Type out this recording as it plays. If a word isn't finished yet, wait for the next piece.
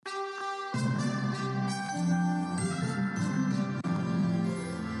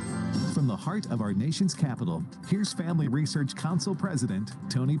From the heart of our nation's capital, here's Family Research Council President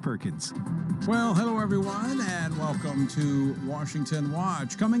Tony Perkins. Well, hello everyone, and welcome to Washington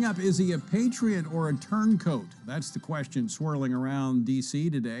Watch. Coming up, is he a patriot or a turncoat? That's the question swirling around D.C.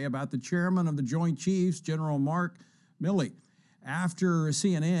 today about the chairman of the Joint Chiefs, General Mark Milley. After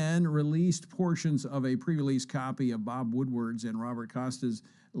CNN released portions of a pre-release copy of Bob Woodward's and Robert Costa's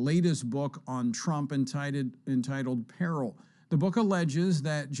latest book on Trump entitled Peril. The book alleges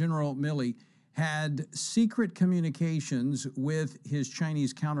that General Milley had secret communications with his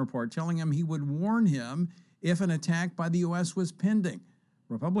Chinese counterpart, telling him he would warn him if an attack by the U.S. was pending.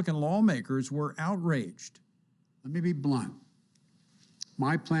 Republican lawmakers were outraged. Let me be blunt.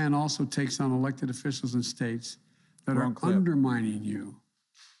 My plan also takes on elected officials in states that are undermining you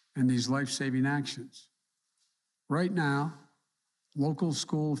and these life-saving actions. Right now, local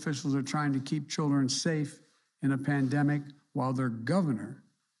school officials are trying to keep children safe in a pandemic while their governor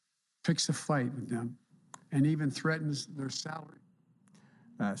picks a fight with them and even threatens their salary.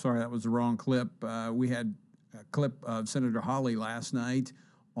 Sorry, that was the wrong clip. We had a clip of Senator Hawley last night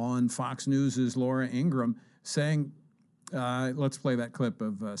on Fox News' Laura Ingraham saying, let's play that clip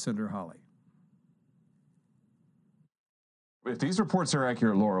of Senator Hawley. If these reports are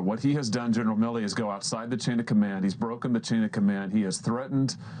accurate, Laura, what he has done, General Milley, is go outside the chain of command. He's broken the chain of command. He has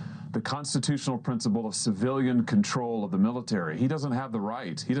threatened the constitutional principle of civilian control of the military. He doesn't have the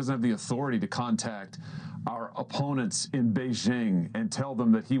right. He doesn't have the authority to contact our opponents in Beijing and tell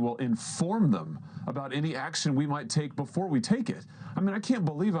them that he will inform them about any action we might take before we take it. I mean, I can't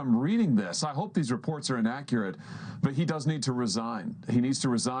believe I'm reading this. I hope these reports are inaccurate, but he does need to resign. He needs to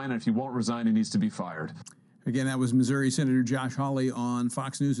resign, and if he won't resign, he needs to be fired. Again, that was Missouri Senator Josh Hawley on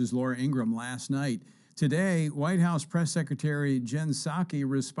Fox News' Laura Ingraham last night. Today, White House Press Secretary Jen Psaki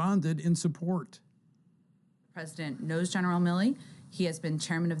responded in support. The President knows General Milley. He has been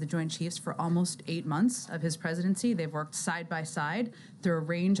chairman of the Joint Chiefs for almost 8 months of his presidency. They've worked side by side through a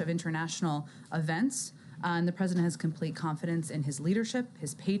range of international events. And the president has complete confidence in his leadership,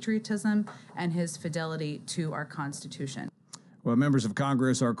 his patriotism, and his fidelity to our Constitution. Well, members of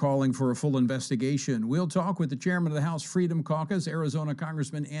Congress are calling for a full investigation. We'll talk with the chairman of the House Freedom Caucus, Arizona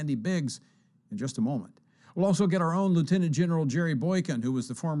Congressman Andy Biggs, in just a moment. We'll also get our own Lieutenant General Jerry Boykin, who was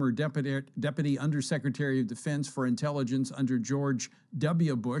the former Deputy Undersecretary of Defense for Intelligence under George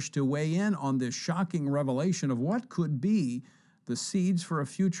W. Bush, to weigh in on this shocking revelation of what could be the seeds for a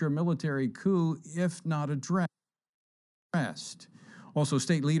future military coup if not addressed. Also,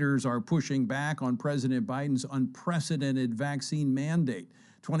 state leaders are pushing back on President Biden's unprecedented vaccine mandate.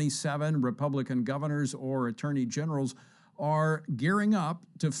 27 Republican governors or attorney generals are gearing up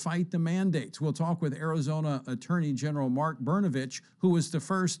to fight the mandates. We'll talk with Arizona Attorney General Mark Brnovich, who was the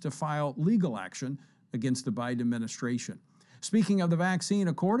first to file legal action against the Biden administration. Speaking of the vaccine,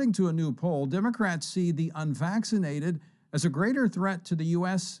 according to a new poll, Democrats see the unvaccinated as a greater threat to the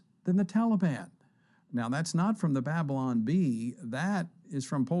U.S. than the Taliban. Now, that's not from the Babylon Bee. That is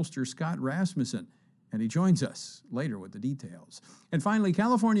from pollster Scott Rasmussen, and he joins us later with the details. And finally,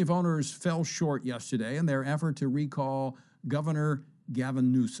 California voters fell short yesterday in their effort to recall Governor Gavin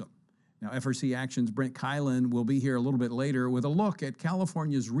Newsom. Now, FRC Action's Brent Kylan will be here a little bit later with a look at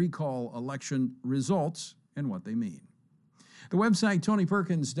California's recall election results and what they mean. The website,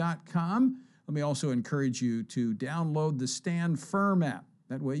 TonyPerkins.com. Let me also encourage you to download the Stand Firm app.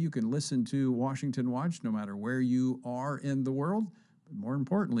 That way you can listen to Washington Watch no matter where you are in the world. But more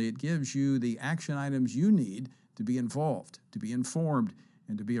importantly, it gives you the action items you need to be involved, to be informed,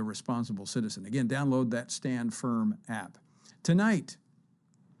 and to be a responsible citizen. Again, download that Stand Firm app. Tonight,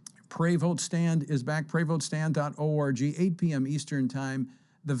 Pray Vote Stand is back, prayvotestand.org, 8 p.m. Eastern Time.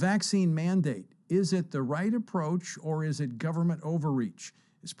 The vaccine mandate, is it the right approach or is it government overreach?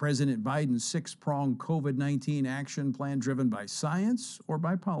 Is President Biden's 6-pronged COVID-19 action plan driven by science or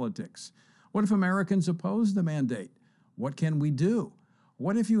by politics? What if Americans oppose the mandate? What can we do?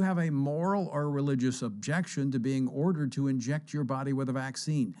 What if you have a moral or religious objection to being ordered to inject your body with a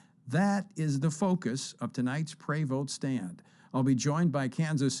vaccine? That is the focus of tonight's Pray Vote Stand. I'll be joined by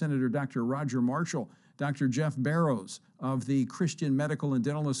Kansas Senator Dr. Roger Marshall, Dr. Jeff Barrows of the Christian Medical and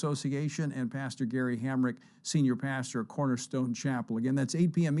Dental Association, and Pastor Gary Hamrick, Senior Pastor at Cornerstone Chapel. Again, that's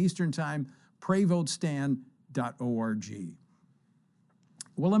 8 p.m. Eastern Time, prayvotestand.org.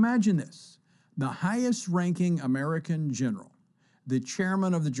 Well, imagine this. The highest-ranking American general, the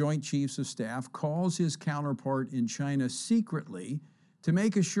chairman of the Joint Chiefs of Staff, calls his counterpart in China secretly to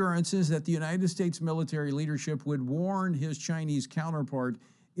make assurances that the United States military leadership would warn his Chinese counterpart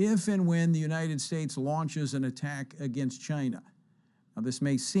if and when the United States launches an attack against China. Now, this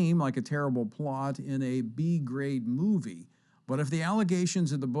may seem like a terrible plot in a B-grade movie, but if the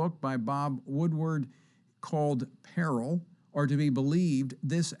allegations of the book by Bob Woodward called Peril are to be believed,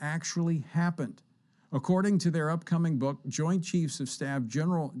 this actually happened. According to their upcoming book, Joint Chief of Staff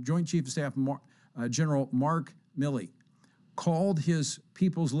General Mark Milley called his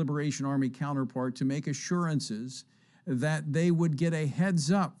People's Liberation Army counterpart to make assurances that they would get a heads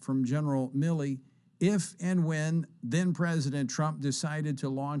up from General Milley if and when then President Trump decided to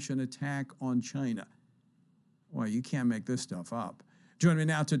launch an attack on China. Well, you can't make this stuff up. Joining me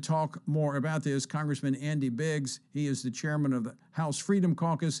now to talk more about this, Congressman Andy Biggs. He is the chairman of the House Freedom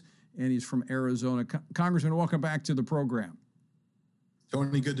Caucus, and he's from Arizona. Congressman, welcome back to the program.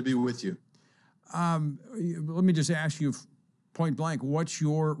 Tony, good to be with you. Let me just ask you point blank, what's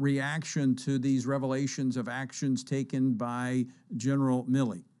your reaction to these revelations of actions taken by General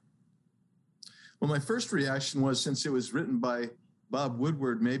Milley? Well, my first reaction was, since it was written by Bob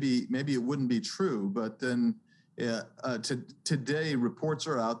Woodward, maybe it wouldn't be true. But then today, reports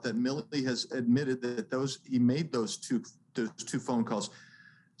are out that Milley has admitted that he made those two phone calls.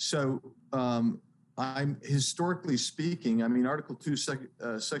 So I'm historically speaking, I mean, Article 2,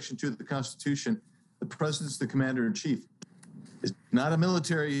 Section 2 of the Constitution, the president's the commander in chief. It's not a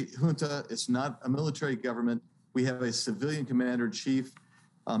military junta. It's not a military government. We have a civilian commander in chief.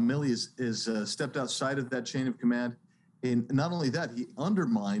 Milley is stepped outside of that chain of command. And not only that, he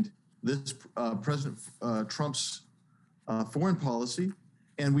undermined this President Trump's foreign policy.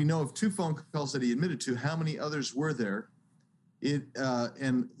 And we know of two phone calls that he admitted to. How many others were there?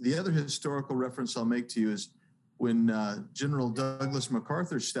 And the other historical reference I'll make to you is when General Douglas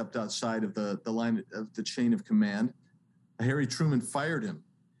MacArthur stepped outside of the line of the chain of command, Harry Truman fired him,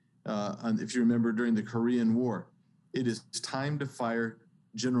 if you remember, during the Korean War. It is time to fire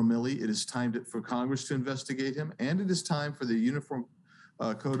General Milley. It is time for Congress to investigate him, and it is time for the Uniform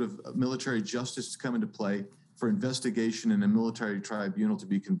Code of Military Justice to come into play for investigation and a military tribunal to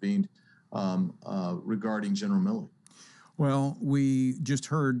be convened regarding General Milley. Well, we just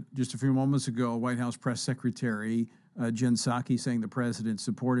heard just a few moments ago White House Press Secretary Jen Psaki saying the president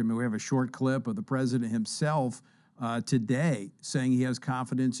supported him. We have a short clip of the president himself today saying he has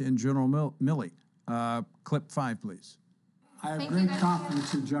confidence in General Milley. Clip 5, please. I have great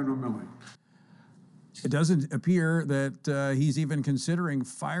confidence in General Milley. It doesn't appear that he's even considering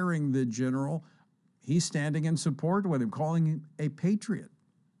firing the general. He's standing in support with him, calling him a patriot.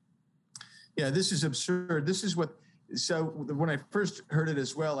 Yeah, this is absurd. This is what. So when I first heard it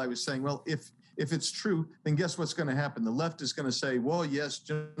as well, I was saying, well, if it's true, then guess what's going to happen? The left is going to say, well, yes,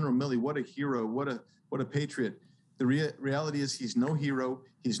 General Milley, what a hero, what a patriot. The reality is he's no hero.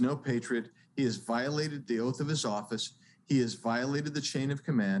 He's no patriot. He has violated the oath of his office. He has violated the chain of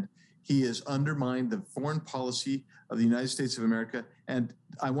command. He has undermined the foreign policy of the United States of America. And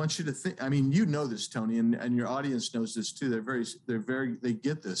I want you to think, I mean, you know this, Tony, and your audience knows this too. They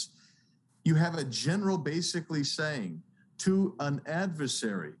get this. You have a general basically saying to an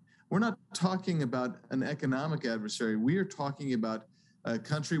adversary, we're not talking about an economic adversary. We are talking about a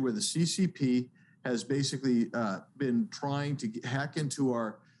country where the CCP has basically been trying to hack into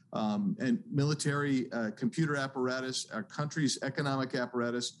our and military computer apparatus, our country's economic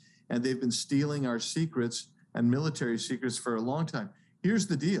apparatus, and they've been stealing our secrets and military secrets for a long time. Here's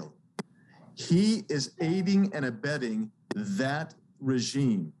the deal. He is aiding and abetting that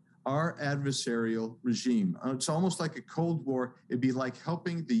regime, our adversarial regime. It's almost like a Cold War. It'd be like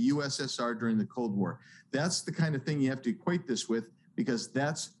helping the USSR during the Cold War. That's the kind of thing you have to equate this with, because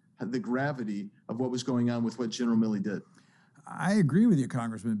that's the gravity of what was going on with what General Milley did. I agree with you,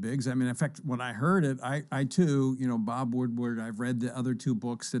 Congressman Biggs. I mean, in fact, when I heard it, I too, Bob Woodward, I've read the other two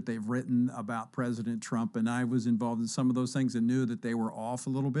books that they've written about President Trump, and I was involved in some of those things and knew that they were off a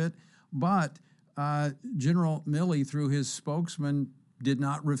little bit. But General Milley, through his spokesman, did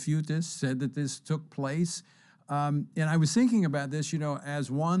not refute this, said that this took place. And I was thinking about this, as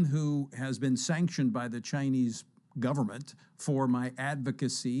one who has been sanctioned by the Chinese government for my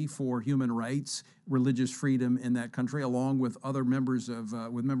advocacy for human rights, religious freedom in that country, along with other members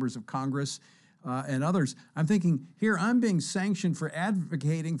of Congress and others. I'm thinking here, I'm being sanctioned for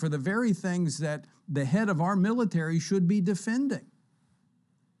advocating for the very things that the head of our military should be defending.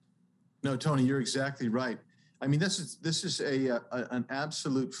 No, Tony, you're exactly right. I mean, this is an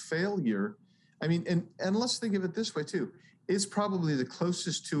absolute failure. I mean, and let's think of it this way too. It's probably the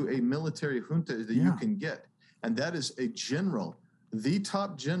closest to a military junta that you can get. And that is a general, the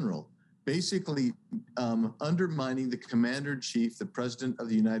top general, basically undermining the commander-in-chief, the president of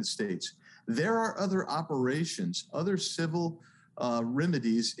the United States. There are other operations, other civil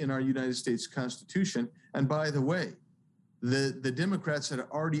remedies in our United States Constitution. And by the way, The Democrats had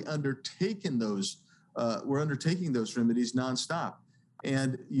already undertaken those, were undertaking those remedies nonstop.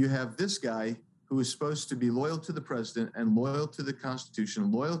 And you have this guy who is supposed to be loyal to the president and loyal to the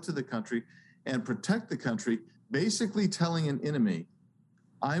Constitution, loyal to the country, and protect the country, basically telling an enemy,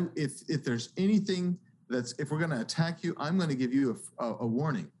 if there's anything if we're going to attack you, I'm going to give you a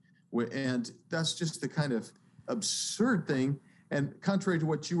warning. And that's just the kind of absurd thing. And contrary to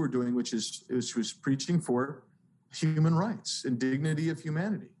what you were doing, which was preaching for human rights and dignity of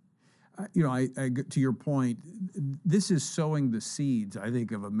humanity. To your point, this is sowing the seeds, I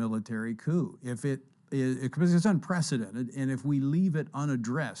think, of a military coup. Because it's unprecedented, and if we leave it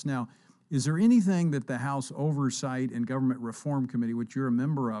unaddressed. Now, is there anything that the House Oversight and Government Reform Committee, which you're a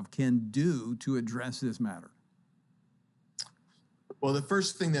member of, can do to address this matter? Well, the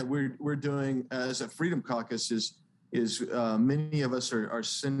first thing that we're doing as a Freedom Caucus is many of us are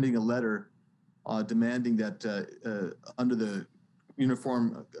sending a letter demanding that under the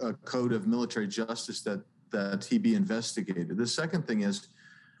Uniform Code of Military Justice that he be investigated. The second thing is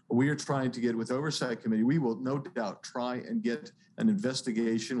we are trying to get with Oversight Committee. We will no doubt try and get an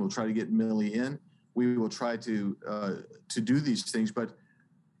investigation. We'll try to get Milley in. We will try to do these things, but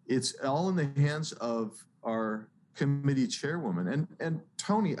it's all in the hands of our committee chairwoman. And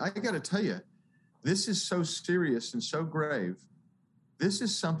Tony, I got to tell you, this is so serious and so grave. This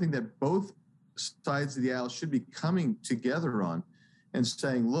is something that both sides of the aisle should be coming together on and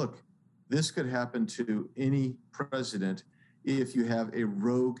saying, look, this could happen to any president if you have a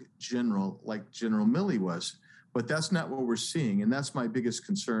rogue general like General Milley was. But that's not what we're seeing. And that's my biggest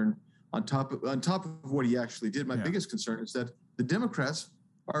concern on top of what he actually did. My biggest concern is that the Democrats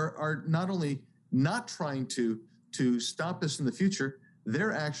are not only not trying to stop this in the future,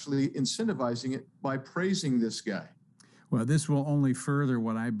 they're actually incentivizing it by praising this guy. Well, this will only further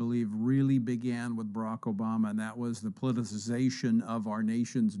what I believe really began with Barack Obama, and that was the politicization of our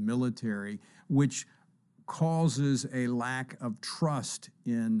nation's military, which causes a lack of trust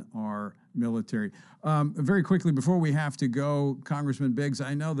in our military. Very quickly, before we have to go, Congressman Biggs,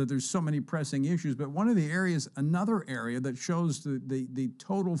 I know that there's so many pressing issues, but one of the areas, another area that shows the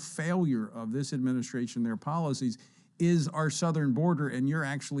total failure of this administration, their policies, is our southern border, and you're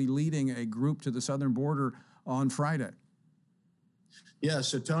actually leading a group to the southern border on Friday. Yeah,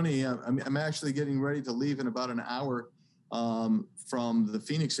 so Tony, I'm actually getting ready to leave in about an hour from the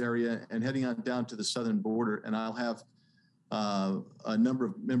Phoenix area and heading on down to the southern border. And I'll have a number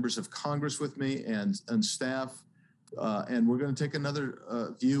of members of Congress with me and staff. And we're going to take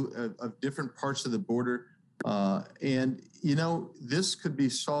another view of different parts of the border. And, this could be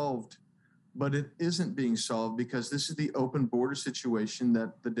solved, but it isn't being solved because this is the open border situation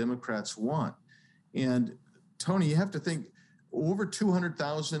that the Democrats want. And Tony, you have to think, over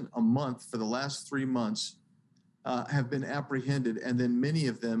 200,000 a month for the last 3 months have been apprehended, and then many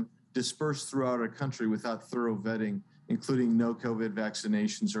of them dispersed throughout our country without thorough vetting, including no COVID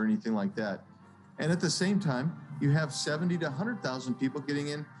vaccinations or anything like that. And at the same time, you have 70 to 100,000 people getting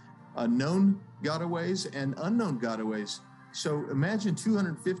in known gotaways and unknown gotaways. So imagine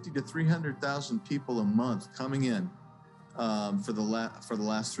 250 to 300,000 people a month coming in for the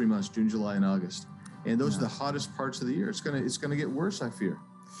last 3 months, June, July, and August. And those are the hottest parts of the year. It's gonna get worse, I fear.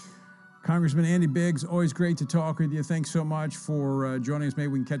 Congressman Andy Biggs, always great to talk with you. Thanks so much for joining us. Maybe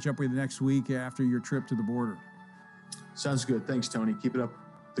we can catch up with you next week after your trip to the border. Sounds good. Thanks, Tony. Keep it up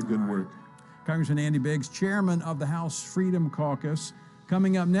the good work. Congressman Andy Biggs, chairman of the House Freedom Caucus.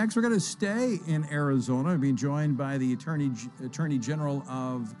 Coming up next, we're going to stay in Arizona. We'll be joined by the Attorney General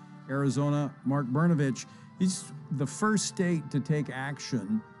of Arizona, Mark Brnovich. He's the first state to take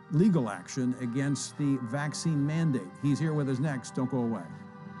action, legal action, against the vaccine mandate. He's here with us next. Don't go away.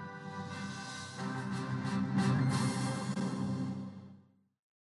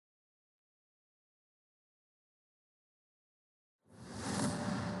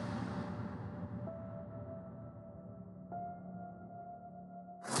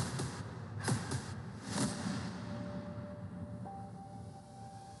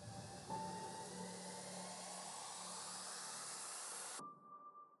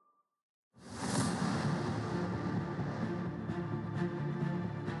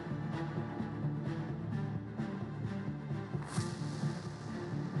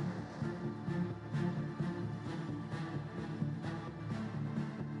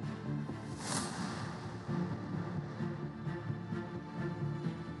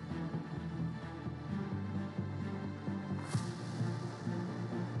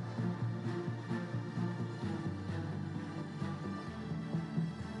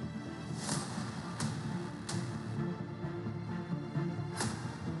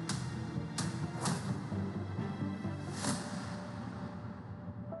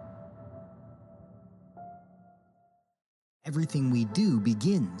 Everything we do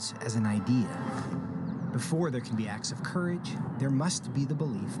begins as an idea. Before there can be acts of courage, there must be the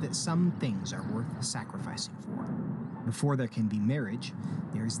belief that some things are worth sacrificing for. Before there can be marriage,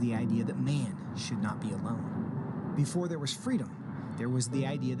 there is the idea that man should not be alone. Before there was freedom, there was the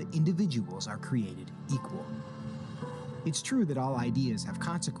idea that individuals are created equal. It's true that all ideas have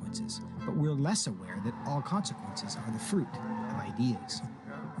consequences, but we're less aware that all consequences are the fruit of ideas.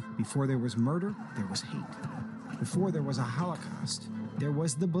 Before there was murder, there was hate. Before there was a Holocaust, there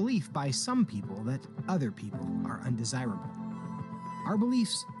was the belief by some people that other people are undesirable. Our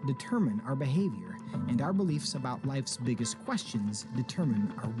beliefs determine our behavior, and our beliefs about life's biggest questions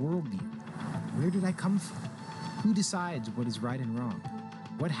determine our worldview. Where did I come from? Who decides what is right and wrong?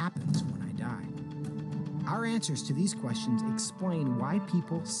 What happens when I die? Our answers to these questions explain why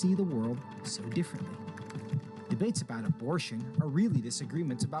people see the world so differently. Debates about abortion are really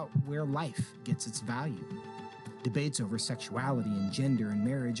disagreements about where life gets its value. Debates over sexuality and gender and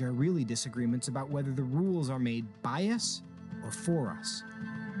marriage are really disagreements about whether the rules are made by us or for us.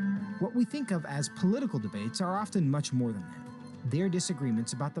 What we think of as political debates are often much more than that. They're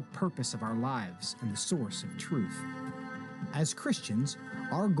disagreements about the purpose of our lives and the source of truth. As Christians,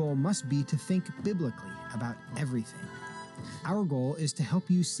 our goal must be to think biblically about everything. Our goal is to help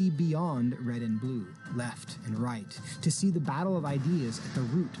you see beyond red and blue, left and right, to see the battle of ideas at the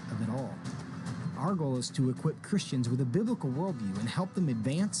root of it all. Our goal is to equip Christians with a biblical worldview and help them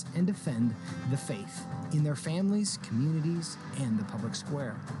advance and defend the faith in their families, communities, and the public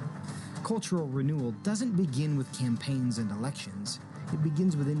square. Cultural renewal doesn't begin with campaigns and elections. It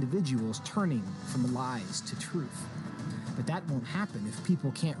begins with individuals turning from lies to truth. But that won't happen if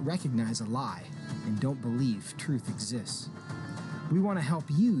people can't recognize a lie and don't believe truth exists. We want to help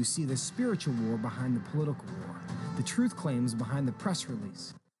you see the spiritual war behind the political war, the truth claims behind the press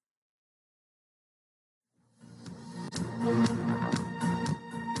release.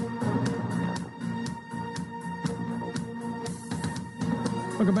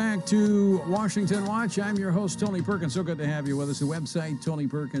 Welcome back to Washington Watch. I'm your host, Tony Perkins. So good to have you with us. The website,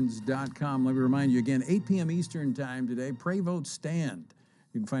 tonyperkins.com. Let me remind you again, 8 p.m. Eastern Time today, Pray Vote Stand.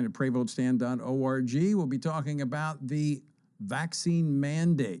 You can find it at prayvotestand.org. We'll be talking about the vaccine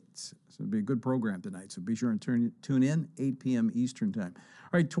mandates. So it'll be a good program tonight. So be sure and tune in, 8 p.m. Eastern Time.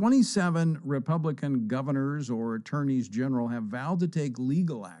 All right, 27 Republican governors or attorneys general have vowed to take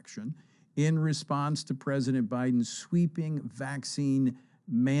legal action in response to President Biden's sweeping vaccine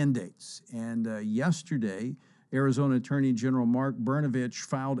mandates. And yesterday, Arizona Attorney General Mark Brnovich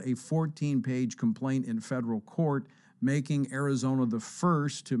filed a 14-page complaint in federal court, making Arizona the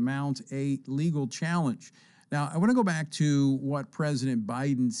first to mount a legal challenge. Now, I want to go back to what President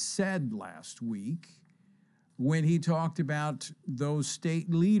Biden said last week when he talked about those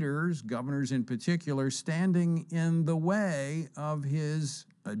state leaders, governors in particular, standing in the way of his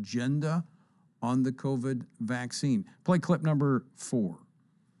agenda on the COVID vaccine. Play clip number 4.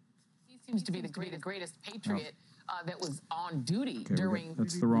 He seems to be the greatest patriot that was on duty during...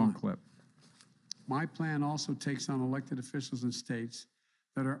 That's the wrong clip. My plan also takes on elected officials in states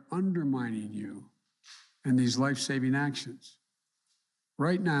that are undermining you and these life-saving actions.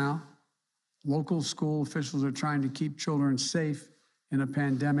 Right now, local school officials are trying to keep children safe in a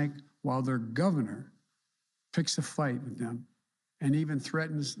pandemic while their governor picks a fight with them and even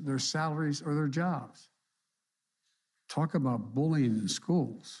threatens their salaries or their jobs. Talk about bullying in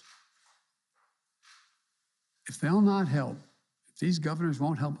schools. If they'll not help, if these governors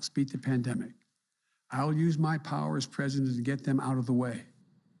won't help us beat the pandemic, I'll use my power as president to get them out of the way.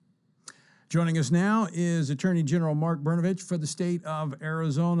 Joining us now is Attorney General Mark Brnovich for the state of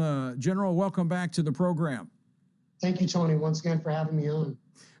Arizona. General, welcome back to the program. Thank you, Tony, once again for having me on.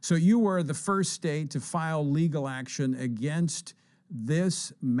 So you were the first state to file legal action against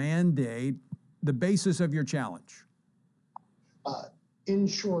this mandate. The basis of your challenge? In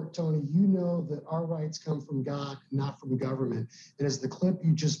short, Tony, you know that our rights come from God, not from government. And as the clip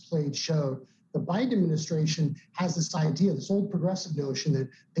you just played showed, the Biden administration has this idea, this old progressive notion that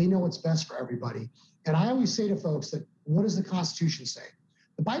they know what's best for everybody. And I always say to folks that, what does the Constitution say?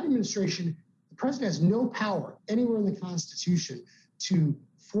 The Biden administration, the president has no power anywhere in the Constitution to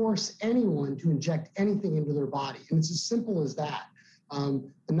force anyone to inject anything into their body. And it's as simple as that.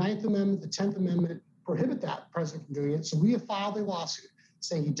 The 9th Amendment, the 10th Amendment prohibit that president from doing it. So we have filed a lawsuit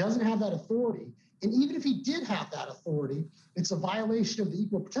saying he doesn't have that authority. And even if he did have that authority, it's a violation of the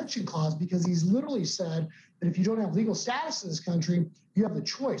Equal Protection Clause because he's literally said that if you don't have legal status in this country, you have the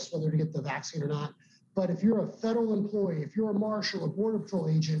choice whether to get the vaccine or not. But if you're a federal employee, if you're a marshal, a border patrol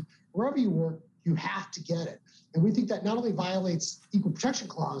agent, wherever you work, you have to get it. And we think that not only violates Equal Protection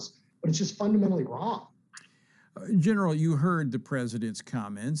Clause, but it's just fundamentally wrong. General, you heard the president's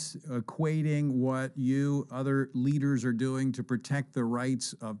comments equating what you, other leaders are doing to protect the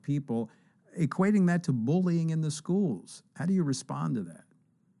rights of people, equating that to bullying in the schools. How do you respond to that?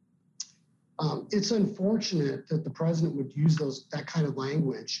 It's unfortunate that the president would use that kind of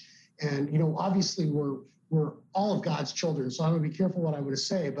language. And, obviously we're all of God's children, so I'm going to be careful what I'm going to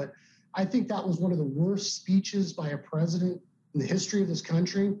say. But I think that was one of the worst speeches by a president in the history of this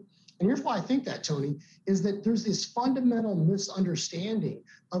country. And here's why I think that, Tony, is that there's this fundamental misunderstanding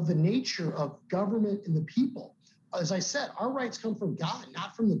of the nature of government and the people. As I said, our rights come from God,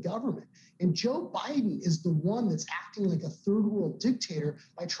 not from the government. And Joe Biden is the one that's acting like a third world dictator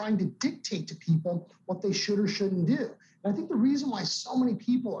by trying to dictate to people what they should or shouldn't do. And I think the reason why so many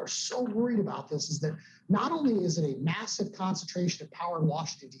people are so worried about this is that not only is it a massive concentration of power in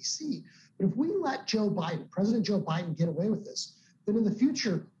Washington, D.C., but if we let President Joe Biden, get away with this, then in the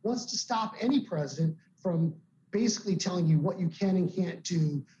future, what's to stop any president from basically telling you what you can and can't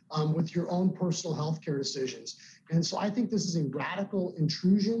do with your own personal health care decisions? And so I think this is a radical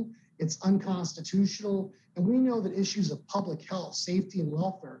intrusion. It's unconstitutional. And we know that issues of public health, safety, and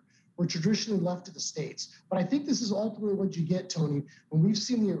welfare were traditionally left to the states. But I think this is ultimately what you get, Tony, when we've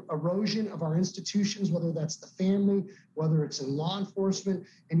seen the erosion of our institutions, whether that's the family, whether it's in law enforcement,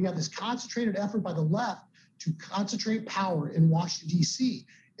 and you have this concentrated effort by the left to concentrate power in Washington, D.C.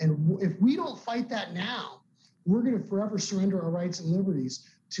 And if we don't fight that now, we're going to forever surrender our rights and liberties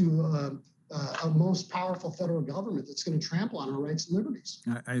to a most powerful federal government that's going to trample on our rights and liberties.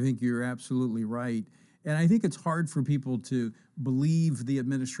 I think you're absolutely right. And I think it's hard for people to believe the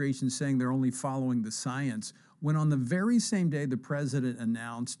administration saying they're only following the science, when on the very same day the president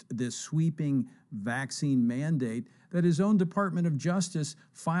announced this sweeping vaccine mandate, that his own Department of Justice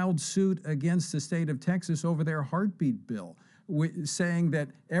filed suit against the state of Texas over their heartbeat bill, saying that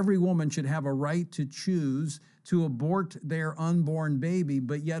every woman should have a right to choose to abort their unborn baby,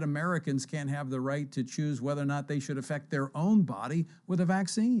 but yet Americans can't have the right to choose whether or not they should affect their own body with a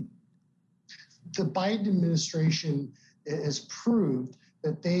vaccine. The Biden administration has proved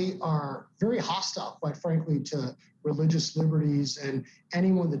that they are very hostile, quite frankly, to religious liberties and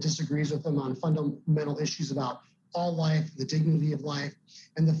anyone that disagrees with them on fundamental issues about all life, the dignity of life,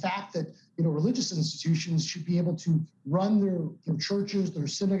 and the fact that religious institutions should be able to run their churches, their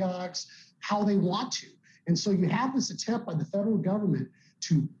synagogues, how they want to. And so you have this attempt by the federal government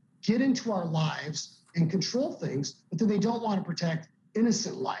to get into our lives and control things, but then they don't want to protect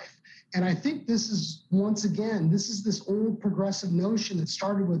innocent life. And I think this is, once again, this old progressive notion that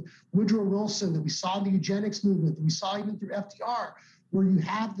started with Woodrow Wilson, that we saw in the eugenics movement, that we saw even through FDR, where you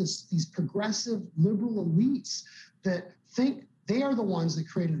have these progressive liberal elites that think they are the ones that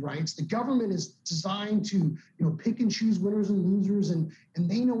created rights. The government is designed to pick and choose winners and losers, and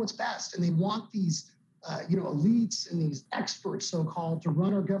they know what's best. And they want these elites and these experts, so-called, to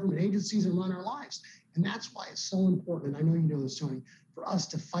run our government agencies and run our lives. And that's why it's so important, and I know you know this, Tony, for us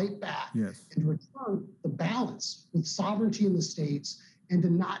to fight back and to return the balance with sovereignty in the states and to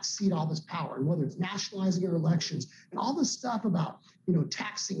not cede all this power. And whether it's nationalizing our elections and all this stuff about,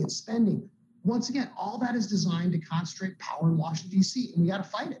 taxing and spending, once again, all that is designed to concentrate power in Washington, D.C., and we got to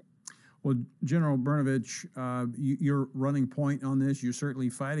fight it. Well, General Brnovich, you're running point on this. You're certainly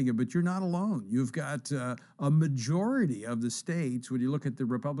fighting it, but you're not alone. You've got a majority of the states, when you look at the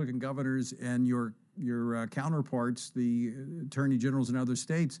Republican governors and your counterparts, the attorney generals in other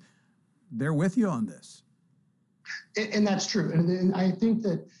states, they're with you on this. And that's true. And I think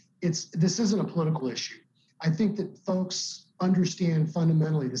that this isn't a political issue. I think that folks understand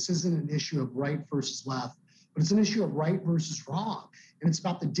fundamentally this isn't an issue of right versus left, but it's an issue of right versus wrong. And it's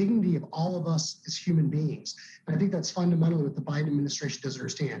about the dignity of all of us as human beings. And I think that's fundamentally what the Biden administration doesn't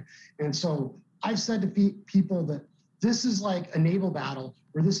understand. And so I've said to people that this is like a naval battle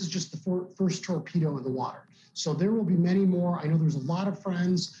where this is just the first torpedo in the water. So there will be many more. I know there's a lot of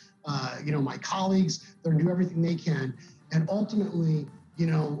friends, my colleagues, they're doing everything they can. And ultimately,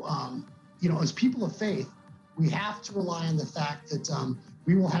 as people of faith, we have to rely on the fact that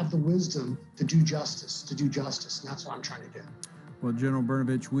we will have the wisdom to do justice. And that's what I'm trying to do. Well, General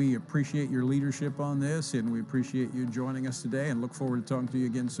Brnovich, we appreciate your leadership on this, and we appreciate you joining us today and look forward to talking to you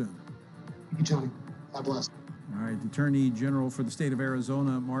again soon. Thank you, Tony. God bless. All right, Attorney General for the state of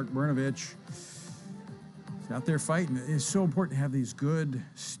Arizona, Mark Brnovich, is out there fighting. It's so important to have these good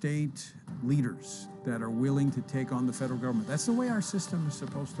state leaders that are willing to take on the federal government. That's the way our system is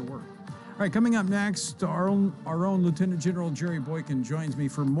supposed to work. All right, coming up next, our own Lieutenant General Jerry Boykin joins me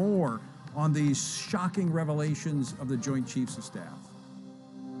for more on these shocking revelations of the Joint Chiefs of Staff.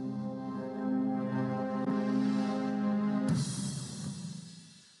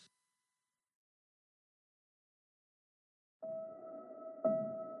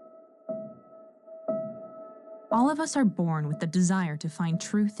 All of us are born with the desire to find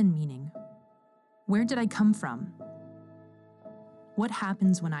truth and meaning. Where did I come from? What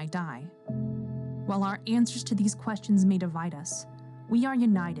happens when I die? While our answers to these questions may divide us, we are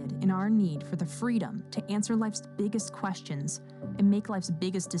united in our need for the freedom to answer life's biggest questions and make life's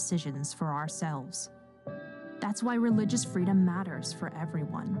biggest decisions for ourselves. That's why religious freedom matters for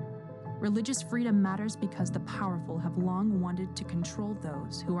everyone. Religious freedom matters because the powerful have long wanted to control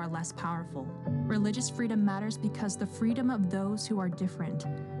those who are less powerful. Religious freedom matters because the freedom of those who are different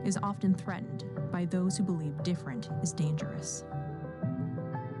is often threatened by those who believe different is dangerous.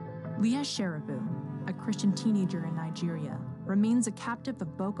 Leah Sharibu, a Christian teenager in Nigeria, remains a captive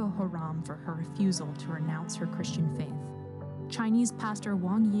of Boko Haram for her refusal to renounce her Christian faith. Chinese pastor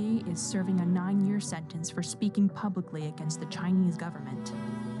Wang Yi is serving a 9-year sentence for speaking publicly against the Chinese government.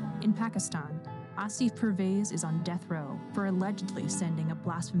 In Pakistan, Asif Pervez is on death row for allegedly sending a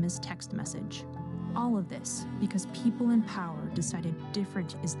blasphemous text message. All of this because people in power decided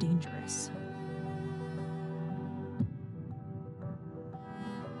different is dangerous.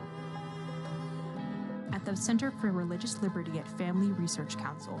 At the Center for Religious Liberty at Family Research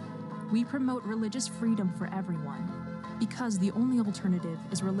Council, we promote religious freedom for everyone because the only alternative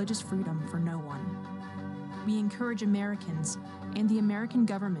is religious freedom for no one. We encourage Americans and the American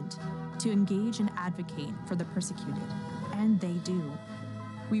government to engage and advocate for the persecuted, and they do.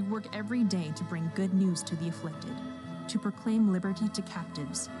 We work every day to bring good news to the afflicted, to proclaim liberty to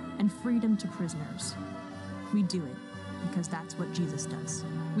captives and freedom to prisoners. We do it because that's what Jesus does.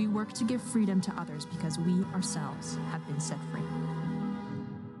 We work to give freedom to others because we ourselves have been set free.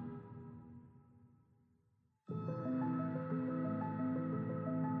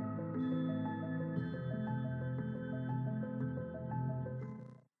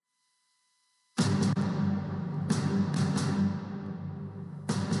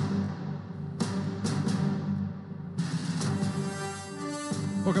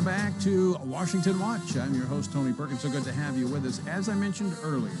 Welcome back to Washington Watch. I'm your host, Tony Perkins. So good to have you with us. As I mentioned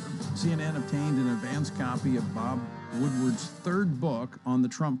earlier, CNN obtained an advance copy of Bob Woodward's third book on the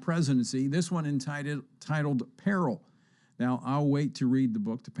Trump presidency, this one entitled Peril. Now, I'll wait to read the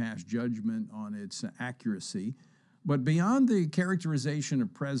book to pass judgment on its accuracy. But beyond the characterization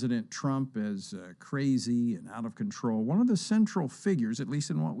of President Trump as crazy and out of control, one of the central figures, at least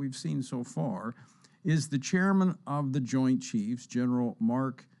in what we've seen so far, is the chairman of the Joint Chiefs, General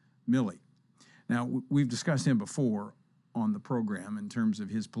Mark Milley. Now, we've discussed him before on the program in terms of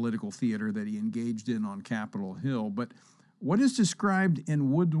his political theater that he engaged in on Capitol Hill, but what is described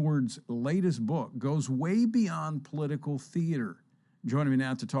in Woodward's latest book goes way beyond political theater. Joining me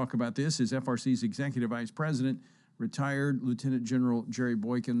now to talk about this is FRC's Executive Vice President, retired Lieutenant General Jerry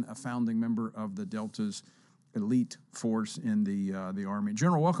Boykin, a founding member of the Delta's elite force in the Army.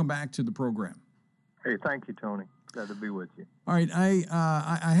 General, welcome back to the program. Hey, thank you, Tony. Glad to be with you. All right,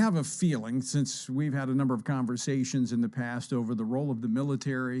 I have a feeling, since we've had a number of conversations in the past over the role of the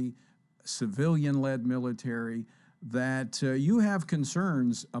military, civilian-led military, that you have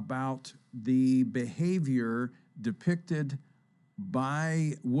concerns about the behavior depicted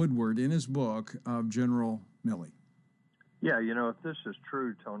by Woodward in his book of General Milley. Yeah, you know, if this is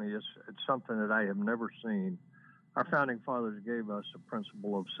true, Tony, it's something that I have never seen. Our founding fathers gave us a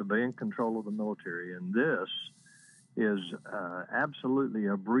principle of civilian control of the military, and this is absolutely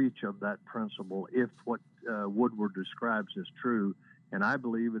a breach of that principle if what Woodward describes is true, and I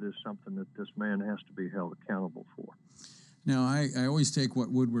believe it is something that this man has to be held accountable for. Now, I always take what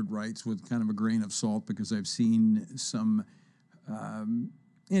Woodward writes with kind of a grain of salt because I've seen some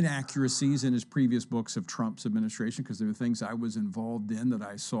inaccuracies in his previous books of Trump's administration, because there were things I was involved in that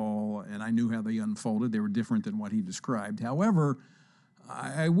I saw and I knew how they unfolded. They were different than what he described. However,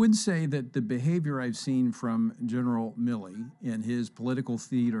 I would say that the behavior I've seen from General Milley in his political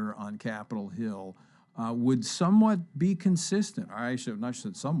theater on Capitol Hill would somewhat be consistent. I should not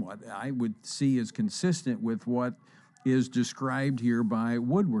say somewhat. I would see as consistent with what is described here by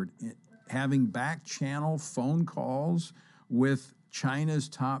Woodward, having back channel phone calls with China's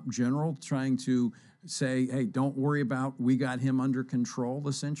top general trying to say, hey, don't worry about, we got him under control,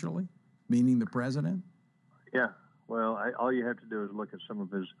 essentially, meaning the president? Yeah, well, all you have to do is look at some of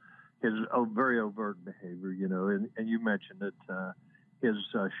his very overt behavior, you know, and you mentioned it, his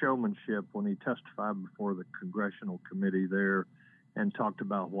showmanship when he testified before the Congressional Committee there and talked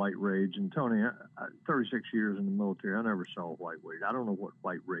about white rage. And Tony, 36 years in the military, I never saw white rage. I don't know what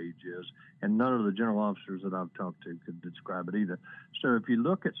white rage is, and none of the general officers that I've talked to could describe it either. So if you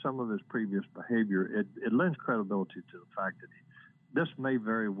look at some of his previous behavior, it lends credibility to the fact that this may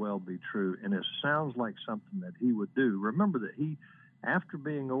very well be true, and it sounds like something that he would do. Remember that he, after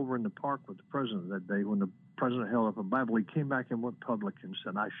being over in the park with the president that day, when the president held up a Bible. He came back and went public and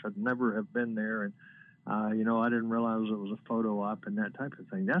said, I should never have been there. And, I didn't realize it was a photo op and that type of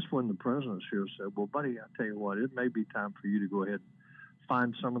thing. That's when the president should have said, well, buddy, I tell you what, it may be time for you to go ahead and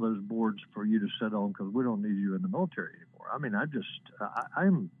find some of those boards for you to sit on because we don't need you in the military anymore. I mean,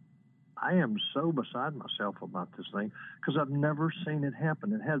 I am so beside myself about this thing because I've never seen it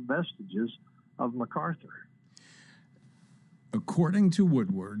happen. It had vestiges of MacArthur. According to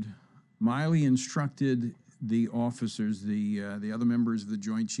Woodward, Milley instructed the officers, the other members of the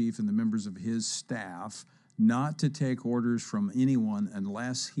Joint Chief and the members of his staff, not to take orders from anyone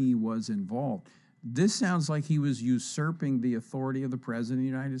unless he was involved. This sounds like he was usurping the authority of the President of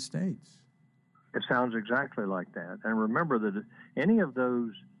the United States. It sounds exactly like that. And remember that any of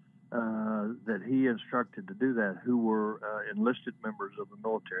those that he instructed to do that who were enlisted members of the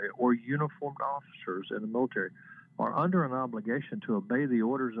military or uniformed officers in the military are under an obligation to obey the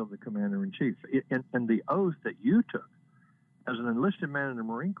orders of the Commander-in-Chief. And the oath that you took as an enlisted man in the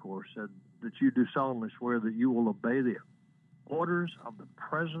Marine Corps said that you do solemnly swear that you will obey the orders of the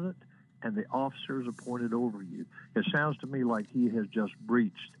President and the officers appointed over you. It sounds to me like he has just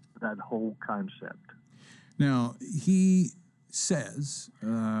breached that whole concept. Now, he says,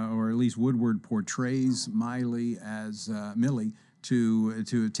 or at least Woodward portrays Milley to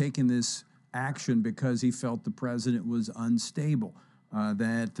have taken this action because he felt the president was unstable,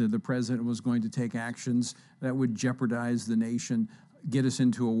 that the president was going to take actions that would jeopardize the nation, get us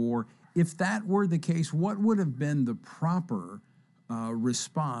into a war. If that were the case, what would have been the proper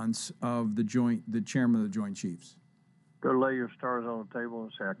response of the chairman of the Joint Chiefs? Go lay your stars on the table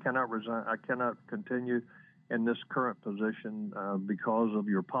and say, I cannot resign, I cannot continue in this current position because of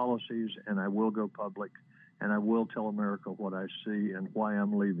your policies, and I will go public, and I will tell America what I see and why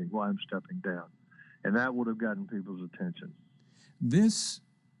I'm leaving, why I'm stepping down. And that would have gotten people's attention.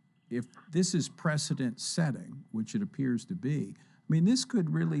 If this is precedent setting, which it appears to be, I mean, this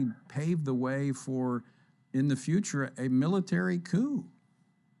could really pave the way for, in the future, a military coup.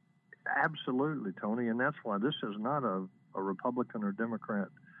 Absolutely, Tony, and that's why this is not a Republican or Democrat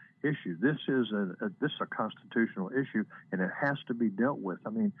issue. This is a constitutional issue, and it has to be dealt with. I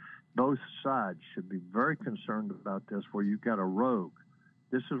mean, both sides should be very concerned about this, where you've got a rogue.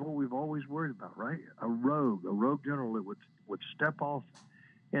 This is what we've always worried about, right? A rogue general that would step off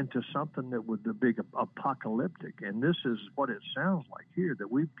into something that would be apocalyptic. And this is what it sounds like here,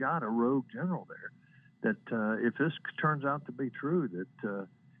 that we've got a rogue general there, that if this turns out to be true, that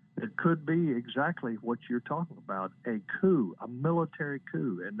it could be exactly what you're talking about, a coup, a military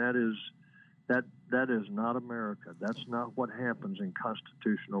coup. And that is not America. That's not what happens in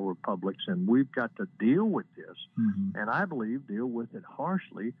constitutional republics. And we've got to deal with this, and I believe deal with it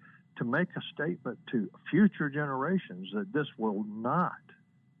harshly to make a statement to future generations that this will not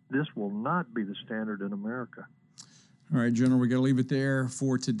be the standard in America. All right, General, we're going to leave it there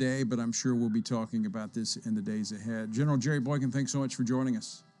for today, but I'm sure we'll be talking about this in the days ahead. General Jerry Boykin, thanks so much for joining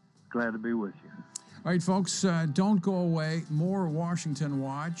us. Glad to be with you. All right, folks, don't go away. More Washington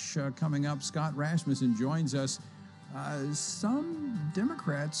Watch coming up. Scott Rasmussen joins us. Some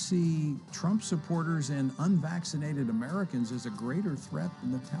Democrats see Trump supporters and unvaccinated Americans as a greater threat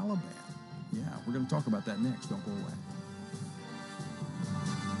than the Taliban. Yeah, we're going to talk about that next. Don't go away.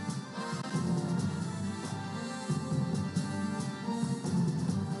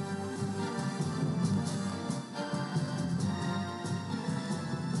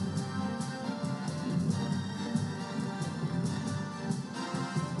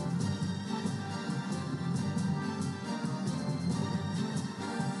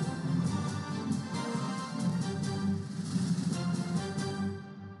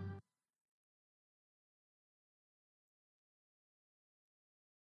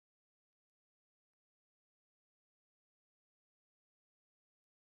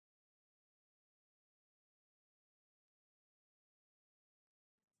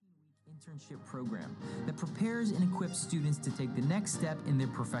 Internship program that prepares and equips students to take the next step in their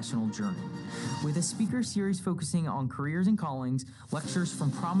professional journey. With a speaker series focusing on careers and callings, lectures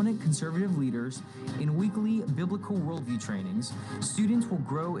from prominent conservative leaders, and weekly biblical worldview trainings, students will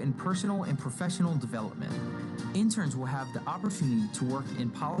grow in personal and professional development. Interns will have the opportunity to work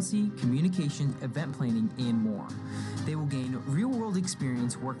in policy, communications, event planning, and more. They will gain real-world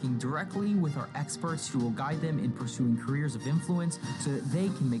experience working directly with our experts who will guide them in pursuing careers of influence so that they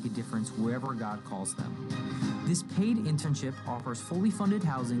can make a difference wherever God calls them. This paid internship offers fully funded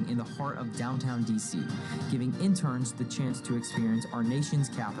housing in the heart of downtown DC, giving interns the chance to experience our nation's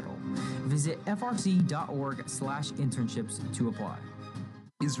capital. Visit frc.org/internships to apply.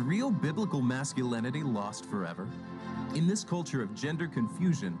 Is real biblical masculinity lost forever? In this culture of gender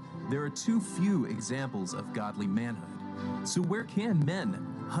confusion, there are too few examples of godly manhood. So where can men,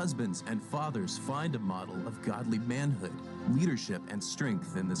 husbands, and fathers find a model of godly manhood, leadership, and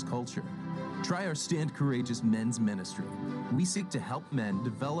strength in this culture? Try our Stand Courageous Men's Ministry. We seek to help men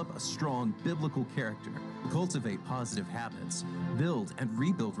develop a strong biblical character, cultivate positive habits, build and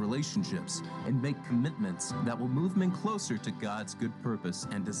rebuild relationships, and make commitments that will move men closer to God's good purpose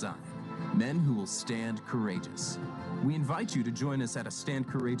and design. Men who will stand courageous. We invite you to join us at a Stand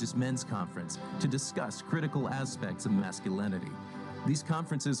Courageous Men's Conference to discuss critical aspects of masculinity. These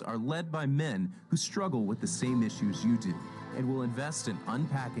conferences are led by men who struggle with the same issues you do and will invest in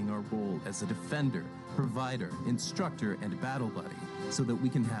unpacking our role as a defender, provider, instructor, and battle buddy so that we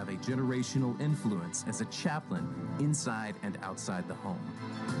can have a generational influence as a chaplain inside and outside the home.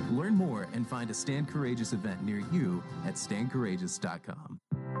 Learn more and find a Stand Courageous event near you at standcourageous.com.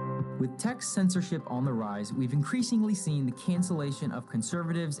 With tech censorship on the rise, we've increasingly seen the cancellation of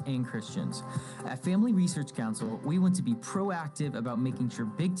conservatives and Christians. At Family Research Council, we want to be proactive about making sure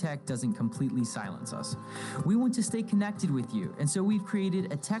big tech doesn't completely silence us. We want to stay connected with you, and so we've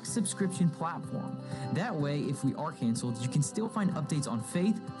created a tech subscription platform. That way, if we are canceled, you can still find updates on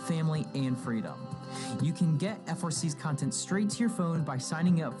faith, family, and freedom. You can get FRC's content straight to your phone by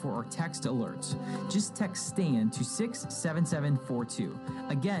signing up for our text alerts. Just text STAND to 67742.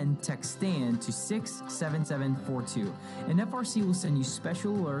 Again, text STAND to 67742, and FRC will send you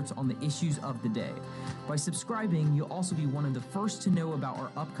special alerts on the issues of the day. By subscribing, you'll also be one of the first to know about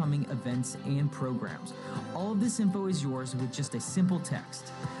our upcoming events and programs. All of this info is yours with just a simple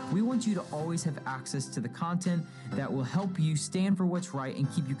text. We want you to always have access to the content that will help you stand for what's right and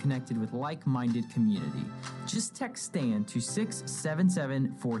keep you connected with like-minded community. Just text STAND to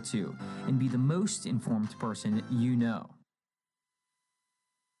 67742 and be the most informed person you know.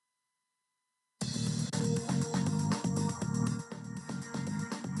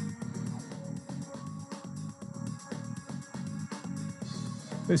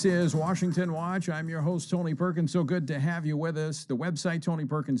 This is Washington Watch. I'm your host, Tony Perkins. So good to have you with us. The website,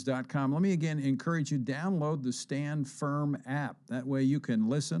 TonyPerkins.com. Let me again encourage you, download the Stand Firm app. That way you can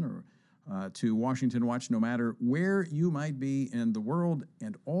listen to Washington Watch no matter where you might be in the world.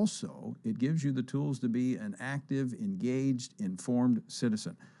 And also, it gives you the tools to be an active, engaged, informed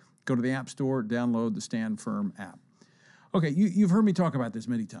citizen. Go to the App Store, download the Stand Firm app. Okay, you've heard me talk about this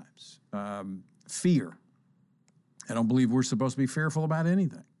many times. Fear. I don't believe we're supposed to be fearful about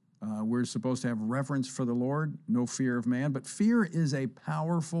anything. We're supposed to have reverence for the Lord, no fear of man. But fear is a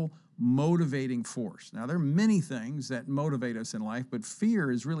powerful, motivating force. Now, there are many things that motivate us in life, but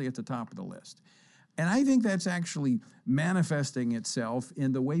fear is really at the top of the list. And I think that's actually manifesting itself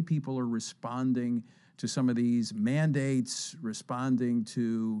in the way people are responding to some of these mandates, responding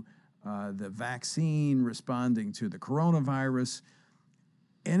to the vaccine, responding to the coronavirus.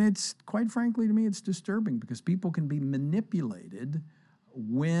 And it's, quite frankly, to me, it's disturbing because people can be manipulated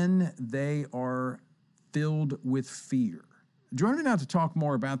when they are filled with fear. Joining me now to talk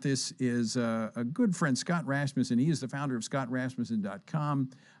more about this is a good friend, Scott Rasmussen. He is the founder of ScottRasmussen.com,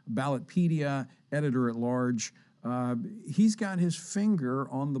 Ballotpedia, editor-at-large. He's got his finger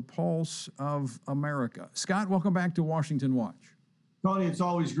on the pulse of America. Scott, welcome back to Washington Watch. Tony, it's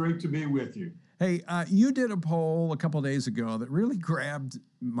always great to be with you. Hey, you did a poll a couple of days ago that really grabbed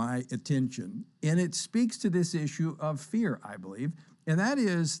my attention, and it speaks to this issue of fear, I believe, and that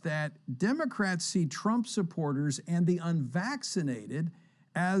is that Democrats see Trump supporters and the unvaccinated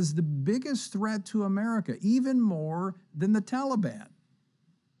as the biggest threat to America, even more than the Taliban.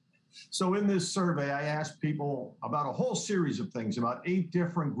 So in this survey, I asked people about a whole series of things, about 8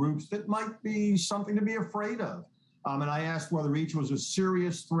 different groups that might be something to be afraid of. And I asked whether each was a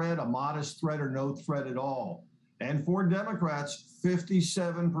serious threat, a modest threat, or no threat at all. And for Democrats,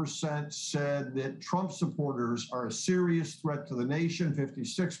 57% said that Trump supporters are a serious threat to the nation.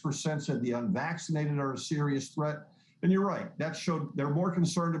 56% said the unvaccinated are a serious threat. And you're right, that showed they're more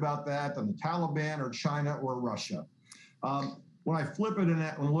concerned about that than the Taliban or China or Russia. When I flip it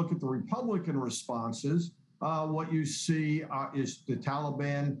and look at the Republican responses, what you see is the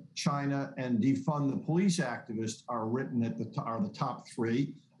Taliban, China, and defund the police activists are written at are the top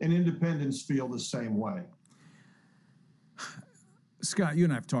 3, and independents feel the same way. Scott, you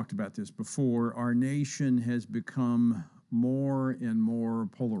and I have talked about this before. Our nation has become more and more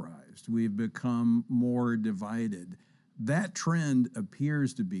polarized. We've become more divided. That trend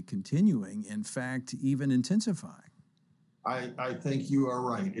appears to be continuing, in fact, even intensifying. I think you are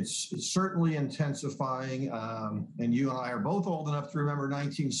right. It's certainly intensifying. And you and I are both old enough to remember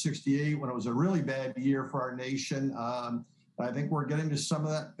 1968 when it was a really bad year for our nation. I think we're getting to some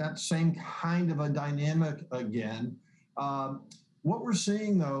of that same kind of a dynamic again. What we're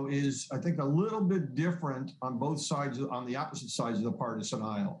seeing, though, is I think a little bit different on both sides, on the opposite sides of the partisan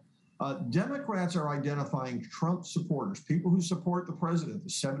aisle. Democrats are identifying Trump supporters, people who support the president, the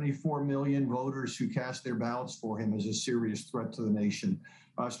 74 million voters who cast their ballots for him, as a serious threat to the nation.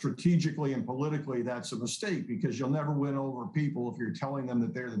 Strategically and politically, that's a mistake, because you'll never win over people if you're telling them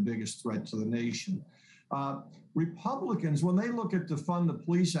that they're the biggest threat to the nation. Republicans, when they look at defund the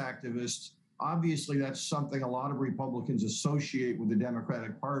police activists, obviously that's something a lot of Republicans associate with the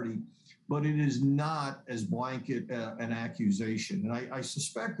Democratic Party, but it is not as blanket an accusation. And I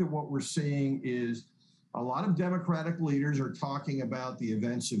suspect that what we're seeing is a lot of Democratic leaders are talking about the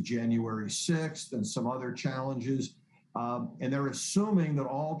events of January 6th and some other challenges, and they're assuming that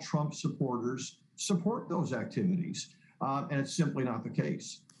all Trump supporters support those activities, and it's simply not the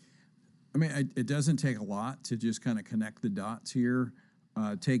case. I mean, it doesn't take a lot to just kind of connect the dots here.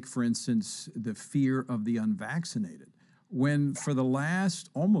 Take, for instance, the fear of the unvaccinated. When for the last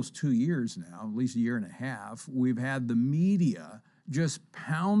almost 2 years now, at least a year and a half, we've had the media just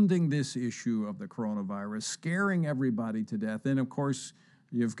pounding this issue of the coronavirus, scaring everybody to death. And of course,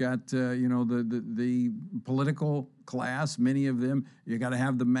 you've got the political class, many of them. You got to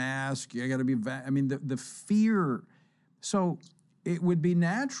have the mask. You got to be. I mean, the fear. So it would be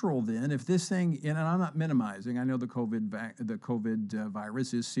natural then if this thing. And I'm not minimizing. I know the COVID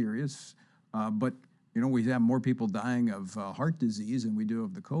virus is serious, but we have more people dying of heart disease than we do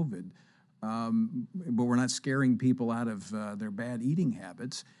of the COVID. But we're not scaring people out of their bad eating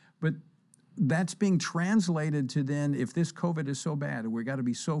habits. But that's being translated to then, if this COVID is so bad and we've got to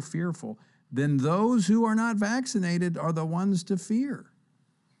be so fearful, then those who are not vaccinated are the ones to fear.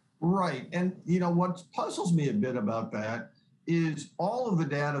 Right. And, what puzzles me a bit about that is all of the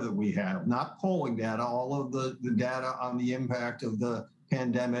data that we have, not polling data, all of the data on the impact of the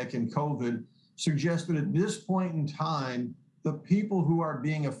pandemic and COVID suggests that at this point in time, the people who are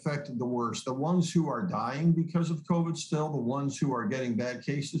being affected the worst, the ones who are dying because of COVID still, the ones who are getting bad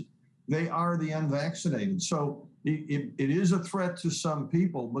cases, they are the unvaccinated. So it is a threat to some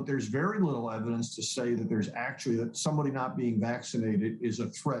people, but there's very little evidence to say that that somebody not being vaccinated is a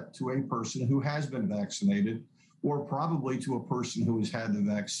threat to a person who has been vaccinated, or probably to a person who has had the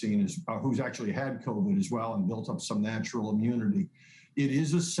vaccine, who's actually had COVID as well and built up some natural immunity. It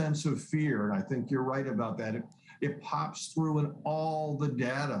is a sense of fear, and I think you're right about that. It pops through in all the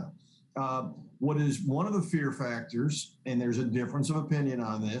data. What is one of the fear factors, and there's a difference of opinion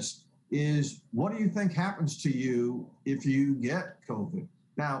on this, is what do you think happens to you if you get COVID?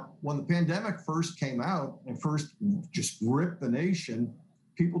 Now, when the pandemic first came out and first just ripped the nation,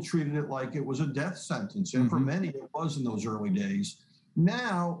 people treated it like it was a death sentence. And for many, it was in those early days.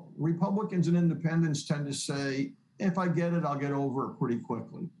 Now, Republicans and independents tend to say, if I get it, I'll get over it pretty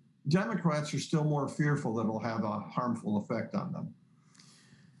quickly. Democrats are still more fearful that it'll have a harmful effect on them.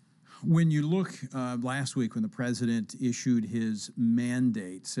 When you look last week when the president issued his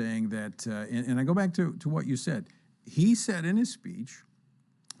mandate saying that, and I go back to what you said, he said in his speech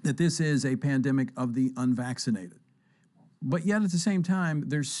that this is a pandemic of the unvaccinated. But yet at the same time,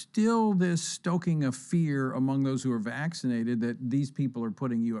 there's still this stoking of fear among those who are vaccinated that these people are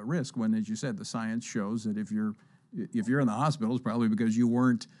putting you at risk when, as you said, the science shows that if you're in the hospital, it's probably because you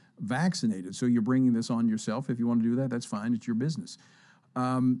weren't vaccinated. So you're bringing this on yourself. If you want to do that, that's fine. It's your business.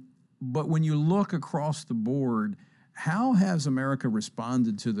 But when you look across the board, how has America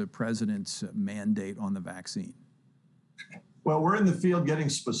responded to the president's mandate on the vaccine? Well, we're in the field getting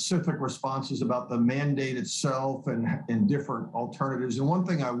specific responses about the mandate itself and different alternatives. And one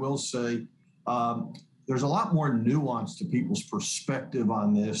thing I will say, there's a lot more nuance to people's perspective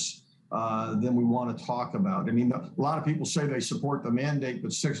on this than we want to talk about. I mean, a lot of people say they support the mandate,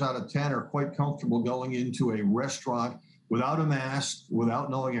 but 6 out of 10 are quite comfortable going into a restaurant without a mask, without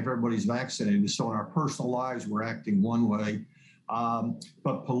knowing if everybody's vaccinated. So in our personal lives, we're acting one way,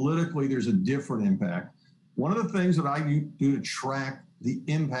 but politically, there's a different impact. One of the things that I do to track the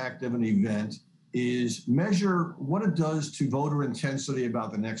impact of an event is measure what it does to voter intensity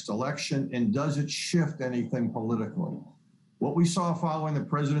about the next election, and does it shift anything politically? What we saw following the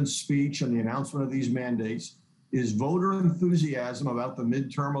president's speech and the announcement of these mandates is voter enthusiasm about the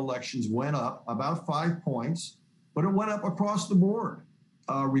midterm elections went up about 5 points, but it went up across the board.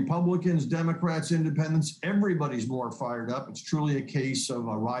 Republicans, Democrats, independents, everybody's more fired up. It's truly a case of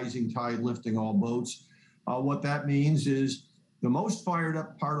a rising tide lifting all boats. What that means is the most fired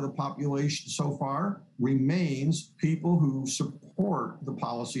up part of the population so far remains people who support the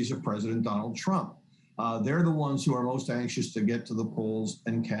policies of President Donald Trump. They're the ones who are most anxious to get to the polls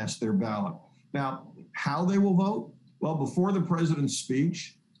and cast their ballot. Now, how they will vote? Well, before the president's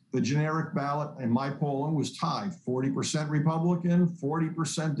speech, the generic ballot in my polling was tied, 40% Republican,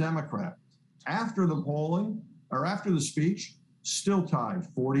 40% Democrat. After the polling, or after the speech, still tied,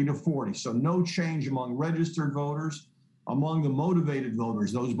 40-40. So no change among registered voters. Among the motivated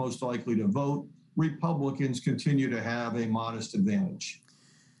voters, those most likely to vote, Republicans continue to have a modest advantage.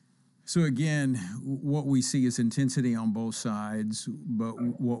 So again, what we see is intensity on both sides, but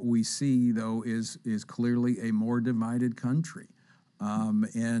what we see, though, is clearly a more divided country.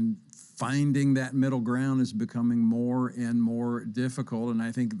 And finding that middle ground is becoming more and more difficult. And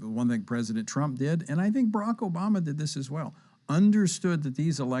I think the one thing President Trump did, and I think Barack Obama did this as well, understood that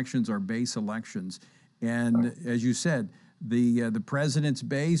these elections are base elections. And as you said, the president's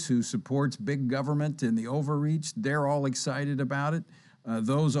base who supports big government and the overreach, they're all excited about it.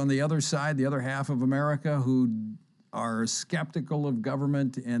 Those on the other side, the other half of America who are skeptical of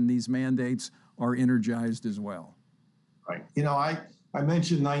government and these mandates are energized as well. Right. You know, I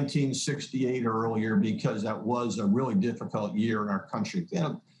mentioned 1968 earlier because that was a really difficult year in our country. You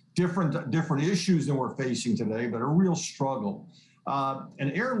know, different issues than we're facing today, but a real struggle.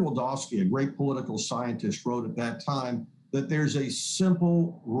 And Aaron Wildavsky, a great political scientist, wrote at that time that there's a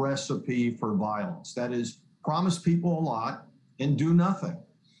simple recipe for violence. That is, promise people a lot and do nothing.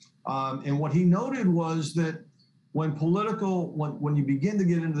 And what he noted was that when you begin to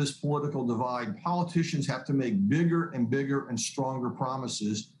get into this political divide, politicians have to make bigger and bigger and stronger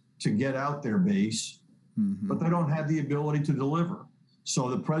promises to get out their base, but they don't have the ability to deliver. So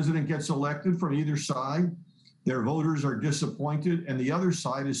the president gets elected from either side, their voters are disappointed, and the other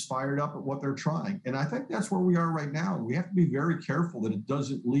side is fired up at what they're trying. And I think that's where we are right now. We have to be very careful that it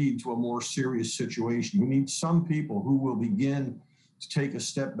doesn't lead to a more serious situation. We need some people who will begin to take a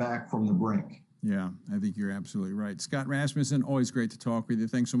step back from the brink. Yeah, I think you're absolutely right. Scott Rasmussen, always great to talk with you.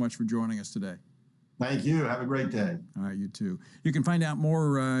 Thanks so much for joining us today. Thank you. Have a great day. All right, you too. You can find out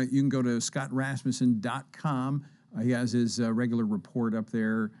more. You can go to scottrasmussen.com. He has his regular report up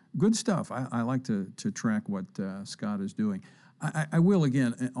there. Good stuff. I like to track what Scott is doing. I will,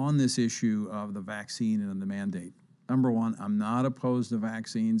 again, on this issue of the vaccine and the mandate. Number one, I'm not opposed to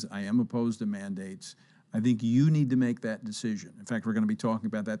vaccines. I am opposed to mandates. I think you need to make that decision. In fact, we're going to be talking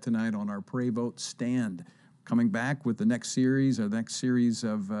about that tonight on our Pray Vote Stand. Coming back with the next series of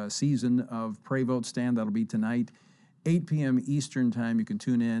season of Pray Vote Stand. That'll be tonight, 8 p.m. Eastern Time. You can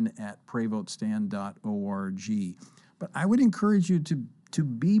tune in at prayvotestand.org. But I would encourage you to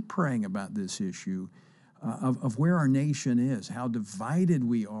be praying about this issue of where our nation is, how divided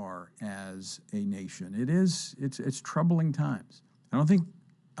we are as a nation. It's troubling times.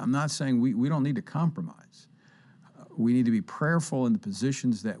 I'm not saying we don't need to compromise. We need to be prayerful in the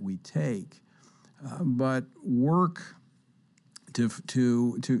positions that we take, but work to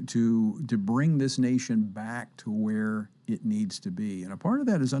bring this nation back to where it needs to be. And a part of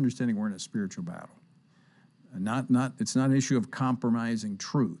that is understanding we're in a spiritual battle. It's not an issue of compromising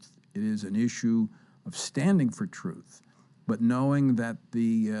truth. It is an issue of standing for truth, but knowing that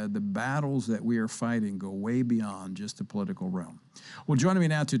the battles that we are fighting go way beyond just the political realm. Well, joining me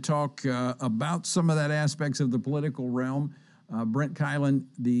now to talk about some of that aspects of the political realm, Brent Keilen,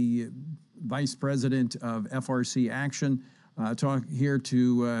 the Vice President of FRC Action, talk here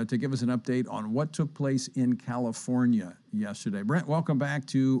to give us an update on what took place in California yesterday. Brent, welcome back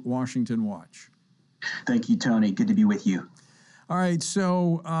to Washington Watch. Thank you, Tony. Good to be with you. All right,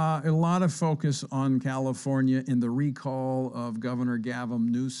 so a lot of focus on California in the recall of Governor Gavin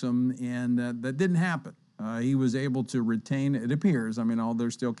Newsom, and that didn't happen. He was able to retain, it appears,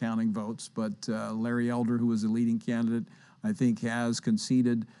 they're still counting votes, but Larry Elder, who was the leading candidate, I think has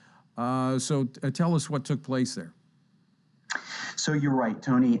conceded. So tell us what took place there. So you're right,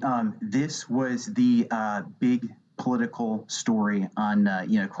 Tony. This was the big political story on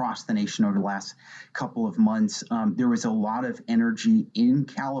across the nation over the last couple of months. There was a lot of energy in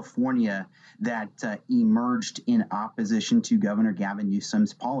California that emerged in opposition to Governor Gavin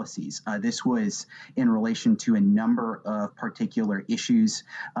Newsom's policies. This was in relation to a number of particular issues.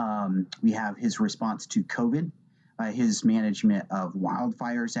 We have his response to COVID, his management of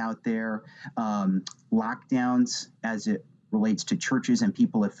wildfires out there, lockdowns as it relates to churches and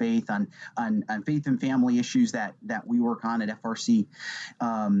people of faith, on faith and family issues that we work on at FRC,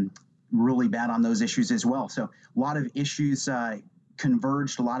 really bad on those issues as well. So a lot of issues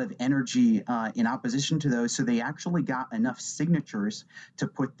converged, a lot of energy in opposition to those. So they actually got enough signatures to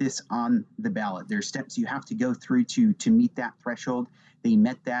put this on the ballot. There's steps you have to go through to meet that threshold. They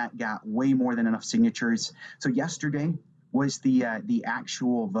met that, got way more than enough signatures. So yesterday was the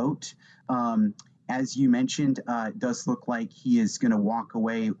actual vote. As you mentioned, it does look like he is going to walk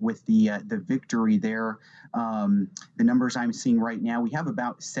away with the victory there. The numbers I'm seeing right now, we have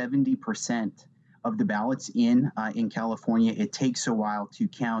about 70% of the ballots in California. It takes a while to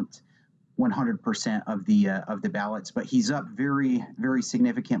count 100% of the ballots, but he's up very, very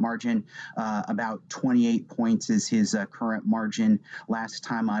significant margin. About 28 points is his current margin last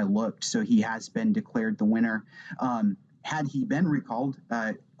time I looked. So he has been declared the winner. Had he been recalled,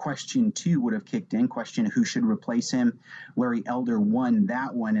 question 2 would have kicked in. Question who should replace him. Larry Elder won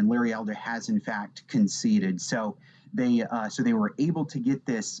that one, and Larry Elder has in fact conceded. So they were able to get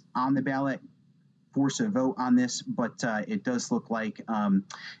this on the ballot, force a vote on this, but it does look like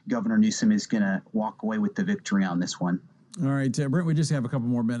Governor Newsom is going to walk away with the victory on this one. All right, Brent, we just have a couple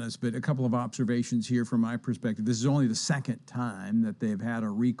more minutes, but a couple of observations here from my perspective. This is only the second time that they've had a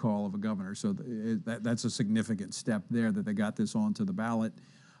recall of a governor, so that's a significant step there that they got this onto the ballot.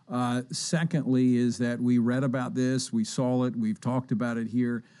 Secondly is that we read about this, we saw it, we've talked about it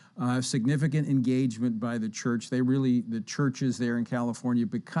here. Significant engagement by the church. The churches there in California,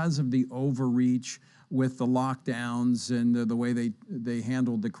 because of the overreach with the lockdowns and the way they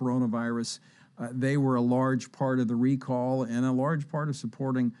handled the coronavirus, they were a large part of the recall and a large part of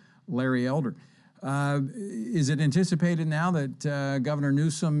supporting Larry Elder. Is it anticipated now that Governor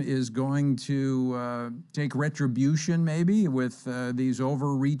Newsom is going to take retribution maybe with these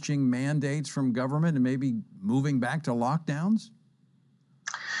overreaching mandates from government and maybe moving back to lockdowns?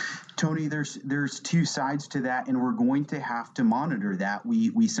 Tony, there's two sides to that, and we're going to have to monitor that.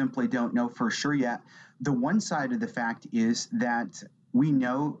 We simply don't know for sure yet. The one side of the fact is that we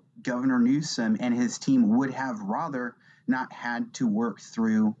know Governor Newsom and his team would have rather not had to work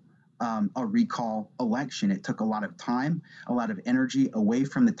through a recall election. It took a lot of time, a lot of energy away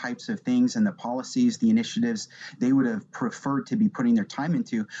from the types of things and the policies, the initiatives they would have preferred to be putting their time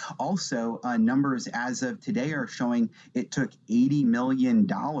into. Also, numbers as of today are showing it took $80 million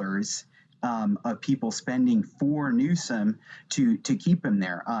of people spending for Newsom to keep him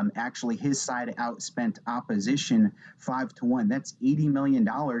there. Actually, his side outspent opposition 5-1. That's $80 million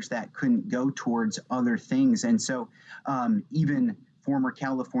that couldn't go towards other things. And so even former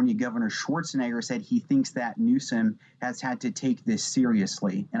California Governor Schwarzenegger said he thinks that Newsom has had to take this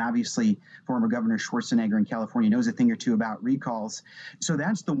seriously. And obviously, former Governor Schwarzenegger in California knows a thing or two about recalls. So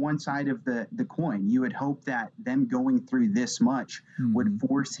that's the one side of the coin. You would hope that them going through this much would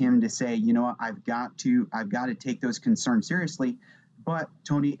force him to say, you know what, I've got to take those concerns seriously. But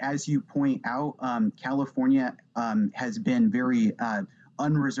Tony, as you point out, California has been very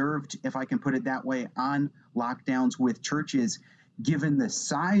unreserved, if I can put it that way, on lockdowns with churches. Given the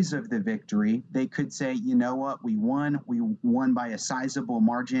size of the victory, they could say, you know what, we won by a sizable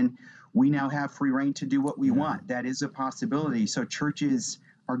margin. We now have free reign to do what we want. That is a possibility. So churches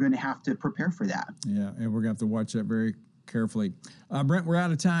are going to have to prepare for that. Yeah, and we're going to have to watch that very carefully. Brent, we're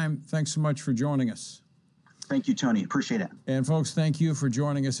out of time. Thanks so much for joining us. Thank you, Tony. Appreciate it. And folks, thank you for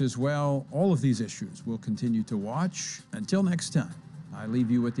joining us as well. All of these issues we'll continue to watch. Until next time, I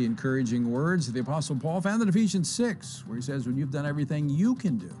leave you with the encouraging words of the Apostle Paul found in Ephesians 6, where he says, when you've done everything you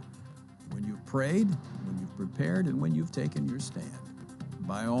can do, when you've prayed, when you've prepared, and when you've taken your stand,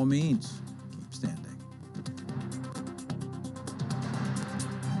 by all means, keep standing.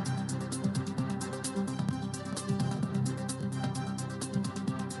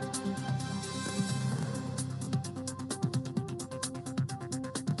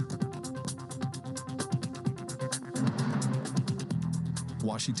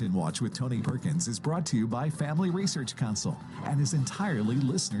 Washington Watch with Tony Perkins is brought to you by Family Research Council and is entirely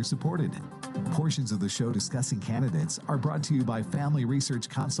listener-supported. Portions of the show discussing candidates are brought to you by Family Research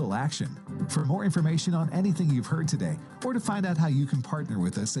Council Action. For more information on anything you've heard today, or to find out how you can partner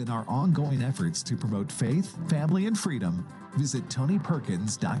with us in our ongoing efforts to promote faith, family, and freedom, visit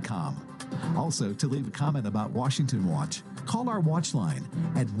TonyPerkins.com. Also, to leave a comment about Washington Watch, call our watch line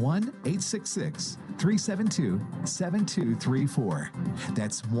at 1-866-372-7234.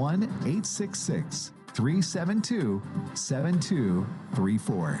 That's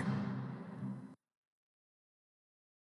 1-866-372-7234.